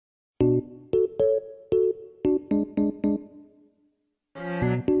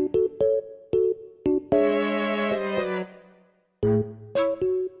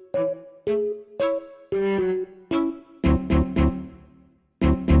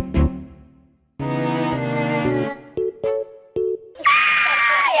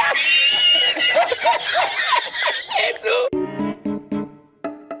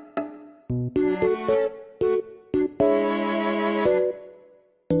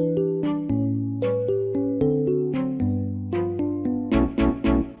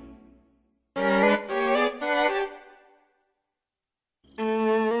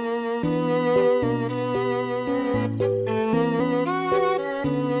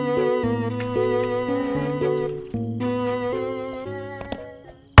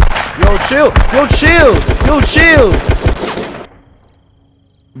chill. Yo, chill. Yo, chill.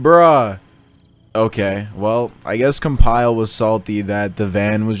 Bruh. Okay, well, I guess Compile was salty that the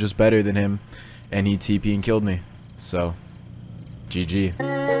van was just better than him, and he TP and killed me. So, GG.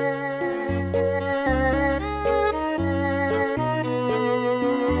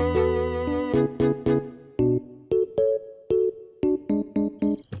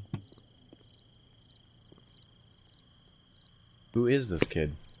 Who is this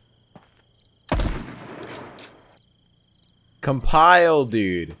kid? Compile,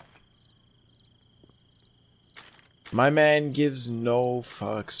 dude. My man gives no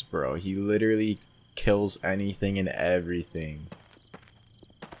fucks, bro. He literally kills anything and everything.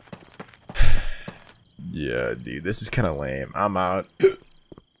 Yeah, dude, this is kind of lame. I'm out.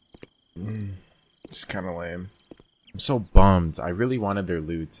 It's kind of lame. I'm so bummed. I really wanted their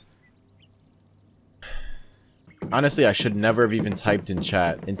loot. Honestly, I should never have even typed in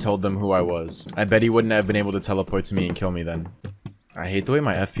chat and told them who I was. I bet he wouldn't have been able to teleport to me and kill me then. I hate the way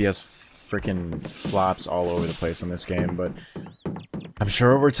my FPS freaking flops all over the place in this game, but I'm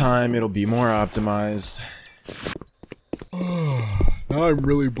sure over time it'll be more optimized. Now I'm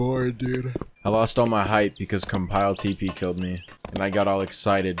really bored, dude. I lost all my hype because Compile TP killed me, and I got all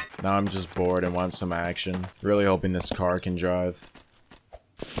excited. Now I'm just bored and want some action. Really hoping this car can drive.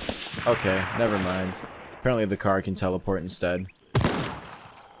 Okay, never mind. Apparently the car can teleport instead.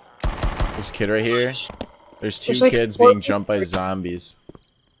 This kid right here. There's two kids being jumped by zombies.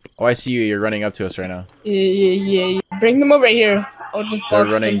 Oh, I see you. You're running up to us right now. Yeah. Bring them over here. I'll just box them.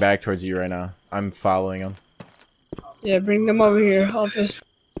 They're running back towards you right now. I'm following them. Yeah, bring them over here. Office.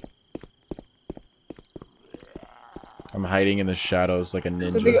 I'm hiding in the shadows like a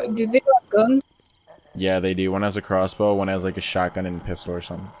ninja. Do they have guns? Yeah, they do. One has a crossbow, one has like a shotgun and a pistol or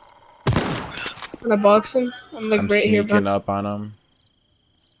something. When I box them, I'm like right here. I'm sneaking up on them.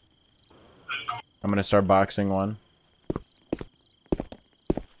 I'm gonna start boxing one.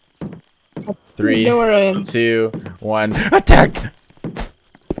 3, 2, 1, attack! Yo,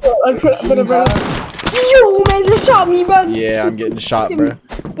 man, just shot me, man. Yeah, I'm getting shot, bro.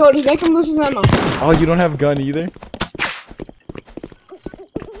 Yo, this guy can lose his ammo. Oh, you don't have a gun either?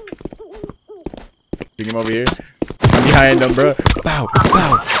 Bring him over here. I'm behind him, bro. Bow,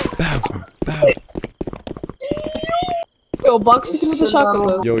 bow, bow, bow. Yo, box him with the shotgun,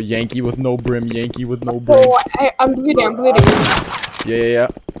 though. Yo, Yankee with no brim, Yankee with no brim. Oh, I'm bleeding. Yeah.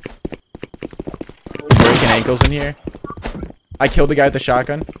 Breaking ankles in here. I killed the guy with the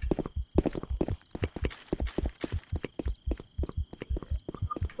shotgun.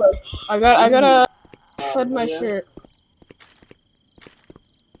 I gotta shed my shirt.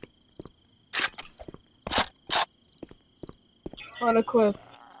 On a clip.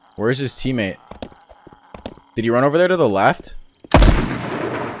 Where's his teammate? Did he run over there to the left?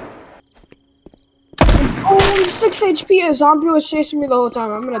 Oh, 6 HP. A zombie was chasing me the whole time.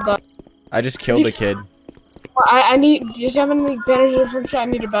 I'm gonna die. I just killed a kid. I need. Do you have any bandages or some shit? I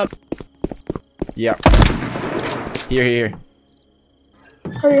need a bed. Yeah. Here.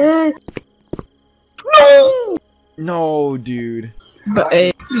 Hurry. No! No, dude. But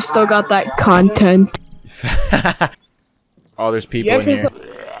hey, you still got that content. Oh, there's people in here.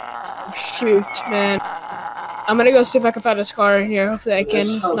 Shoot, man. I'm gonna go see if I can find a scar in here. Hopefully I can.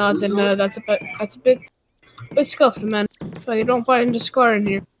 If not, then that's a bit scuffed, man. So you don't find a scar in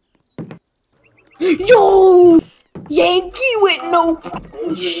here. Yo! Yankee with no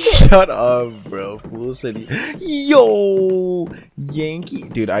Shut up, bro. Fool City. Yo! Yankee.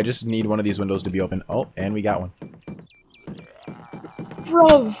 Dude, I just need one of these windows to be open. Oh, and we got one.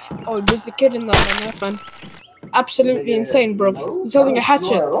 Bro! Oh, there's the kid in that one, man. Absolutely insane, bro. He's holding a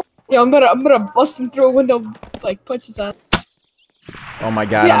hatchet. Yo, I'm gonna bust him through a window, like, punch his ass. Oh my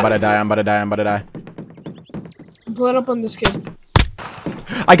god, yeah. I'm about to die. I'm pulling up on this kid.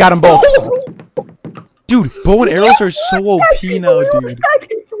 I got them both! Dude, bow and arrows are so OP now, dude.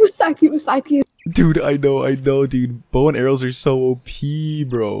 He was stacked. Dude, I know, dude. Bow and arrows are so OP,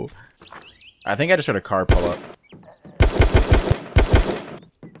 bro. I think I just heard a car pull up.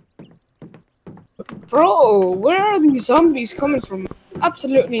 Bro, where are these zombies coming from?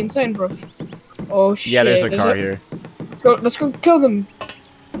 Absolutely insane, bro. Oh shit. Yeah, there's a car here. Let's go kill them.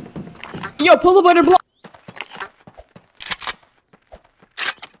 Yo, pull up on their block.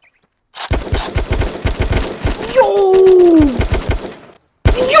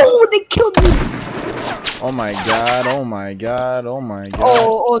 Yo, they killed me. Oh my god.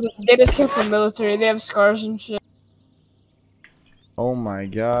 Oh, they just came from military. They have scars and shit. Oh my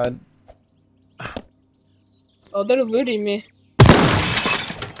god. Oh, they're looting me.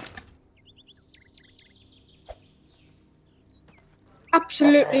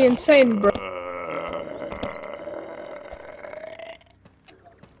 absolutely insane, bro.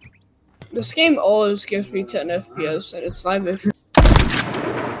 This game always gives me 10 FPS, and it's not even.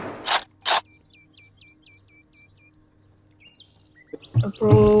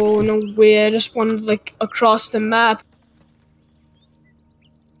 Bro, no way, I just spawned, like, across the map.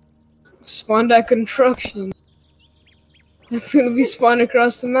 Spawned at construction. I'm gonna be spawned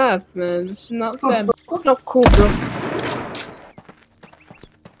across the map, man. This is not fair. Not cool, bro.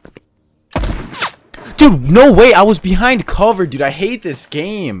 Dude, no way, I was behind cover, dude. I hate this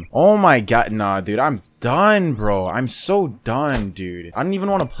game. Oh my god, nah, dude, I'm done, bro. I'm so done, dude. I don't even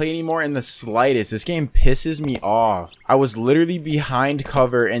want to play anymore in the slightest. This game pisses me off. I was literally behind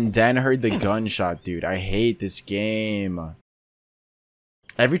cover and then heard the gunshot, dude. I hate this game.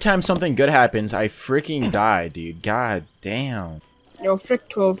 Every time something good happens, I freaking die, dude. God damn. Yo, frick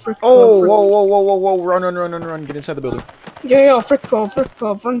 12, frick 12. Oh, whoa. Run. Get inside the building. Yo, frick 12, frick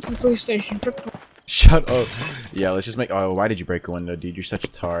 12. Run to the police station, frick 12. Shut up. Yeah, let's just make. Oh, why did you break a window, dude? You're such a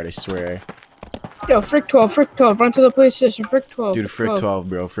tard, I swear. Yo, frick 12, frick 12. Run to the police station, frick 12. Dude, frick 12,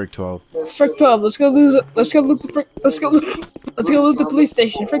 bro. Frick 12. Frick 12. Let's go loot the police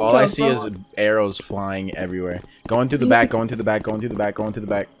station. Frick 12. All I see is arrows flying everywhere. Going through the back.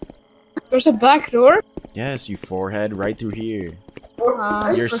 There's a back door? Yes, you forehead, right through here.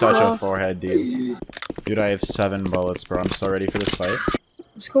 You're such a forehead, dude. Dude, I have 7 bullets, bro. I'm so ready for this fight.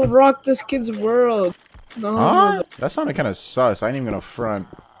 Let's go rock this kid's world. No homo. That sounded kind of sus. I ain't even gonna front.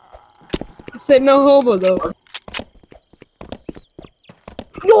 I said no homo, though.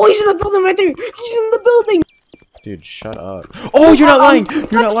 Yo, he's in the building right there. He's in the building. Dude, shut up. Oh, you're not lying.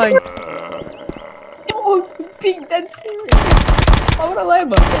 You're not lying. Yo, I'm being dead serious. Why would I lie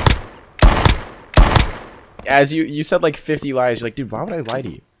about that? As you said like 50 lies. You're like, dude, why would I lie to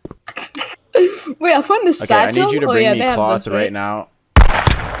you? Wait, I found the satchel. Okay, I need you to bring me cloth right now.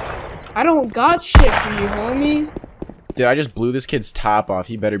 I don't got shit for you, homie. Dude, I just blew this kid's top off.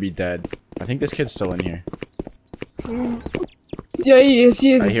 He better be dead. I think this kid's still in here. Yeah, he is.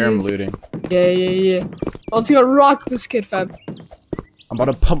 I hear him looting. Yeah. Let's go rock this kid, fam. I'm about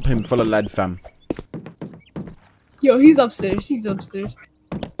to pump him full of lead, fam. Yo, he's upstairs.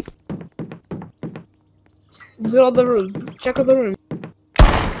 Look out the room. Check out the room.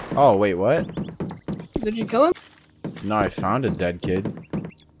 Oh, wait, what? Did you kill him? No, I found a dead kid.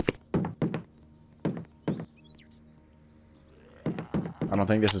 I don't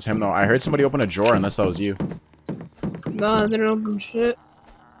think this is him, though. I heard somebody open a drawer, unless that was you. Nah, they didn't open shit.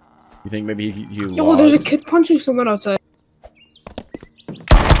 You think maybe he Yo, logged? there's a kid punching someone outside.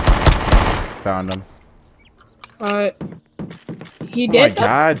 Found him. Alright. He Oh did? my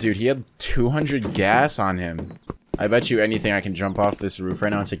god, dude. He had 200 gas on him. I bet you anything I can jump off this roof right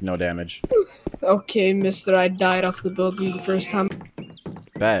now and take no damage. Okay, mister, I died off the building the first time.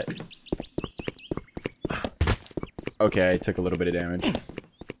 Bet. Okay, I took a little bit of damage.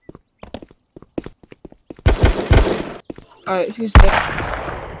 Alright, he's dead.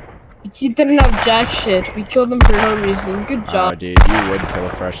 He didn't have jack shit. We killed him for no reason. Good job. Oh, dude, you would kill a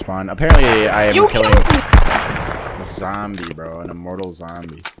fresh spawn. Apparently, I am killing a zombie, bro. An immortal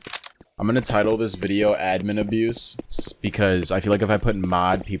zombie. I'm gonna title this video admin abuse because I feel like if I put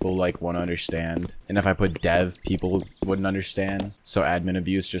mod, people like won't understand. And if I put dev, people wouldn't understand. So admin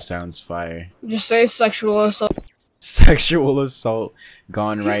abuse just sounds fire. Just say sexual assault. Sexual assault.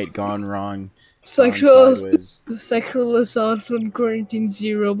 Gone right, gone wrong. Sexual assault from Quarantine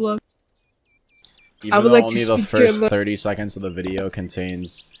 0 Roblox. Even though only the first 30 seconds of the video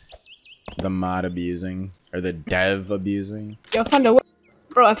contains the mod abusing. Or the dev abusing. Yo, I found a whip.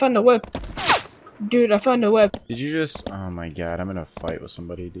 Bro, I found a whip. Dude, I found a whip. Did you just... Oh my god, I'm in a fight with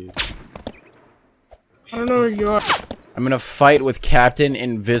somebody, dude. I don't know where you are. I'm in a fight with Captain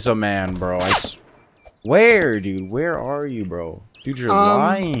Invisiman, bro. Where, dude? Where are you, bro? Dude, you're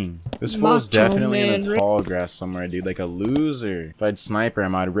lying. This fool's definitely in the tall grass somewhere, dude. Like a loser. If I had sniper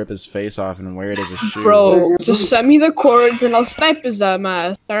him, I'd rip his face off and wear it as a shoe. Bro, just send me the cords and I'll snipe his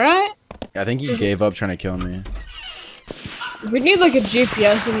ass, alright? I think he gave up trying to kill me. We need like a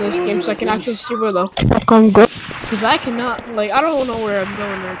GPS in this game so I can actually see where the fuck I'm going. Because I cannot, like, I don't know where I'm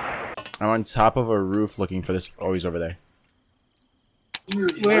going right. I'm on top of a roof looking for this. Oh, he's over there.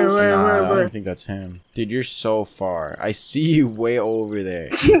 Where? I don't think that's him. Dude, you're so far. I see you way over there.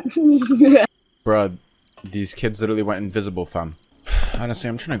 Bruh, these kids literally went invisible, fam. Honestly,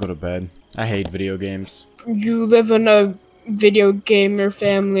 I'm trying to go to bed. I hate video games. You live in a video gamer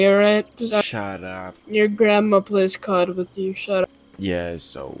family, alright? Shut up. Your grandma plays COD with you, shut up. Yeah,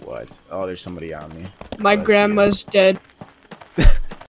 so what? Oh, there's somebody on me. My grandma's dead.